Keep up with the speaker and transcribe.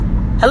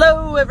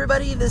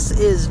everybody, this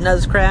is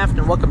Nuzcraft,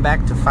 and welcome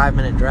back to 5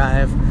 Minute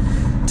Drive.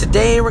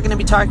 Today we're going to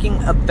be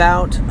talking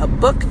about a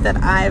book that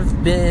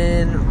I've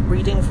been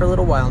reading for a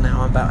little while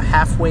now. I'm about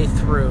halfway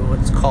through.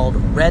 It's called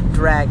Red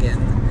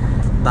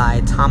Dragon by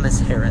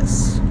Thomas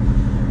Harris.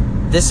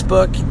 This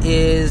book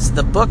is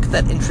the book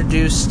that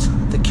introduced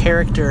the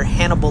character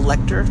Hannibal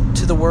Lecter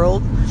to the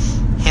world.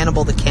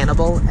 Hannibal the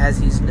Cannibal, as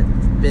he's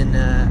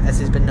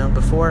been known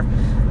before,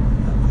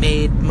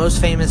 made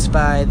most famous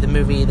by the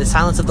movie The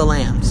Silence of the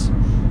Lambs,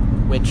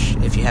 which,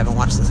 if you haven't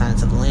watched The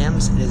Silence of the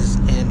Lambs, is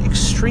an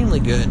extremely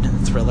good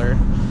thriller,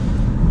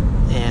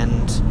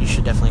 and you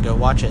should definitely go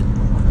watch it.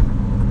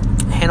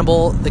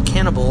 Hannibal the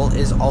Cannibal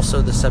is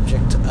also the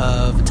subject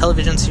of a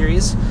television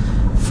series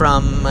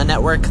from a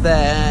network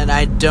that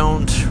I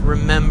don't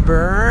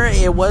remember.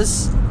 It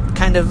was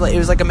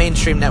like a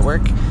mainstream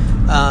network,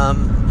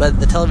 but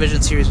the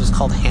television series was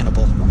called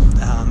Hannibal,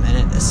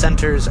 and it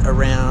centers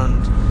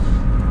around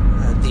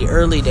the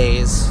early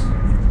days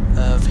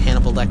of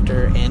Hannibal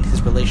Lecter and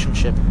his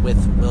relationship with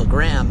Will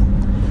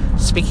Graham.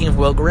 Speaking of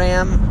Will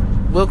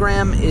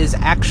Graham is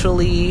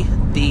actually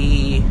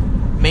the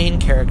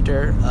main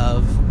character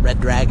of Red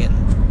Dragon.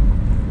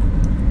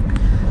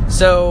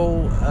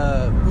 So,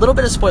 a little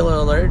bit of spoiler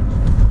alert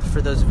for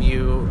those of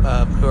you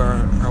who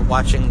are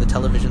watching the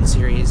television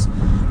series,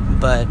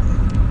 but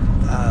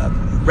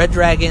Red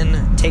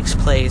Dragon takes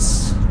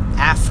place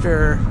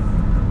after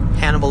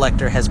Hannibal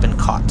Lecter has been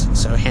caught.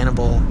 So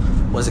Hannibal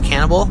was a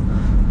cannibal,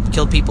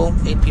 killed people,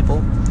 ate people,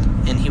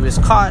 and he was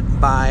caught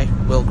by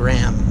Will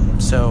Graham.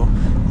 So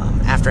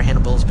after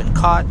Hannibal's been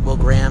caught, Will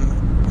Graham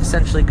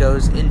essentially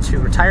goes into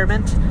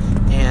retirement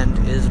and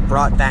is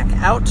brought back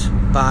out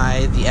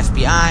by the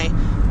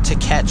FBI to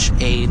catch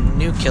a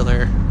new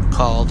killer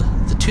called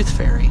the Tooth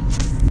Fairy.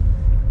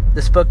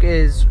 This book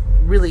is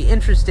really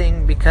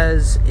interesting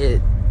because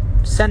it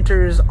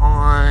centers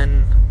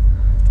on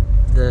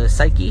the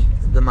psyche,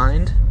 the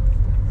mind,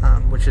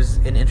 which is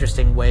an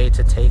interesting way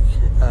to take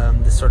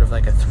this sort of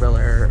like a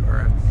thriller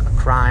or a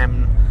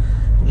crime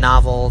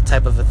novel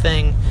type of a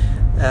thing,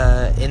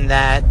 in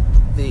that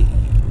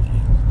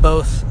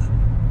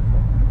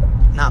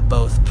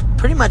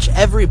pretty much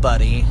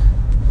everybody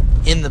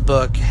in the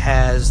book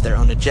has their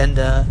own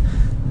agenda,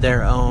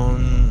 their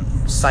own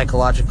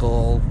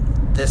psychological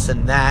this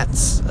and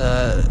that's,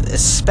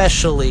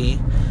 especially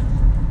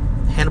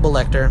Hannibal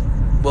Lecter,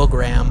 Will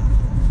Graham,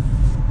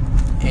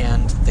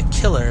 and the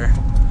killer,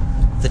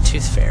 the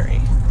Tooth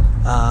Fairy.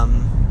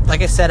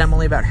 Like I said, I'm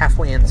only about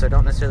halfway in, so I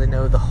don't necessarily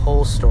know the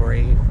whole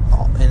story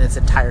in its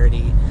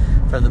entirety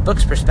from the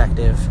book's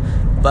perspective,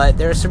 but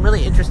there are some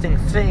really interesting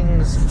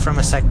things from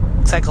a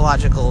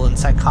psychological and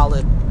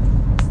psychology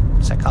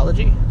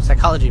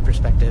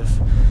perspective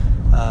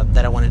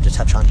that I wanted to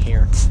touch on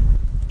here.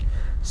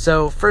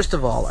 So, first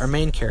of all, our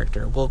main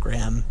character, Will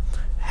Graham,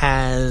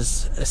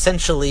 has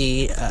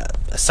essentially a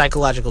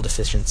psychological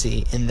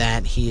deficiency in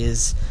that he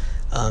is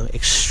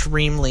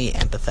extremely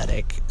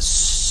empathetic,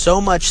 so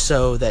much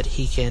so that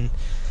he can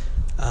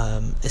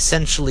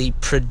essentially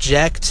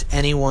project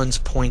anyone's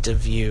point of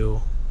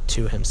view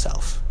to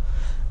himself.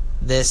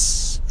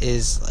 This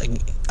is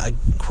a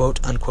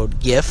quote-unquote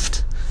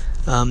gift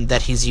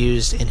that he's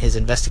used in his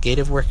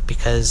investigative work,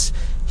 because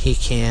he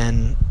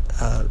can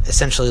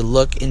essentially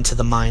look into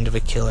the mind of a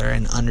killer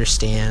and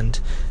understand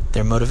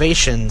their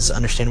motivations,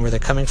 understand where they're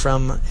coming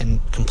from,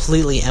 and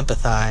completely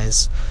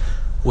empathize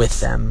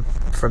with them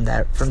from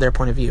their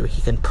point of view.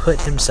 He can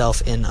put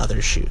himself in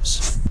others'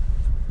 shoes.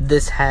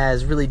 This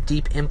has really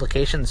deep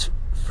implications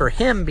for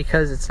him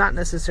because it's not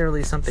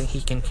necessarily something he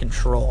can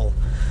control.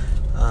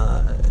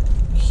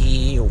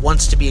 He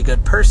wants to be a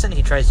good person,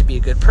 he tries to be a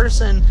good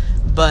person,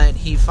 but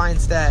he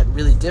finds that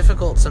really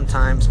difficult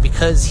sometimes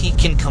because he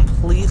can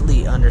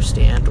completely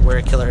understand where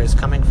a killer is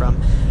coming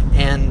from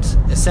and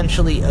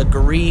essentially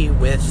agree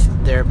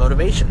with their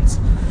motivations.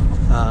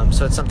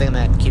 So it's something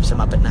that keeps him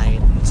up at night,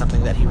 and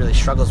something that he really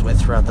struggles with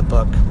throughout the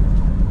book.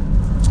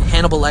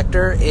 Hannibal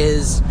Lecter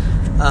is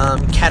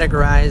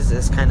categorized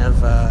as kind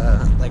of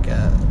like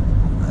a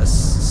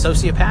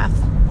sociopath.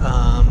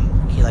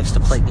 He likes to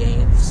play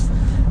games,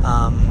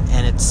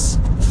 and it's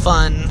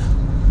fun,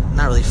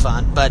 not really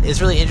fun, but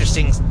it's really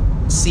interesting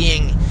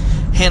seeing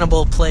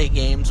Hannibal play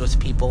games with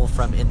people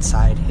from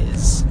inside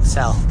his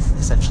cell,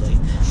 essentially.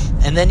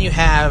 And then you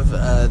have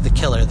the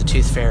killer, the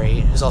Tooth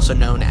Fairy, who's also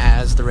known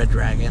as the Red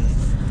Dragon,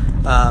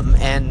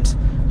 and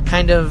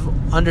kind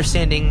of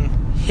understanding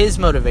his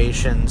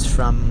motivations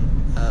from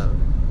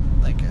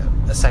like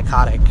a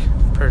psychotic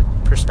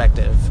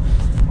perspective.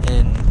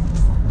 And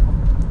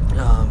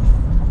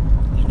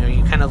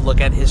you kind of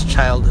look at his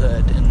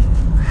childhood and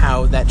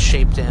how that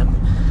shaped him,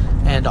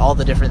 and all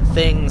the different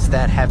things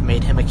that have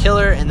made him a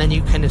killer, and then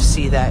you kind of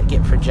see that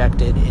get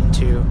projected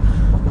into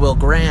Will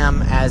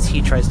Graham as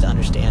he tries to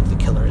understand the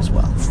killer as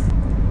well.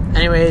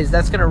 Anyways,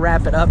 that's going to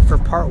wrap it up for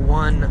part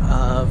 1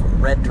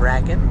 of Red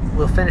Dragon.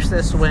 We'll finish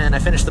this when I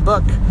finish the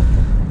book.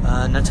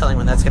 No telling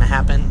when that's going to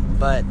happen,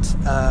 but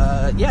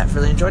yeah, I've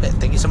really enjoyed it.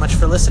 Thank you so much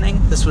for listening.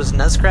 This was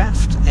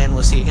Nuzcraft, and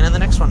we'll see you again in the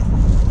next one.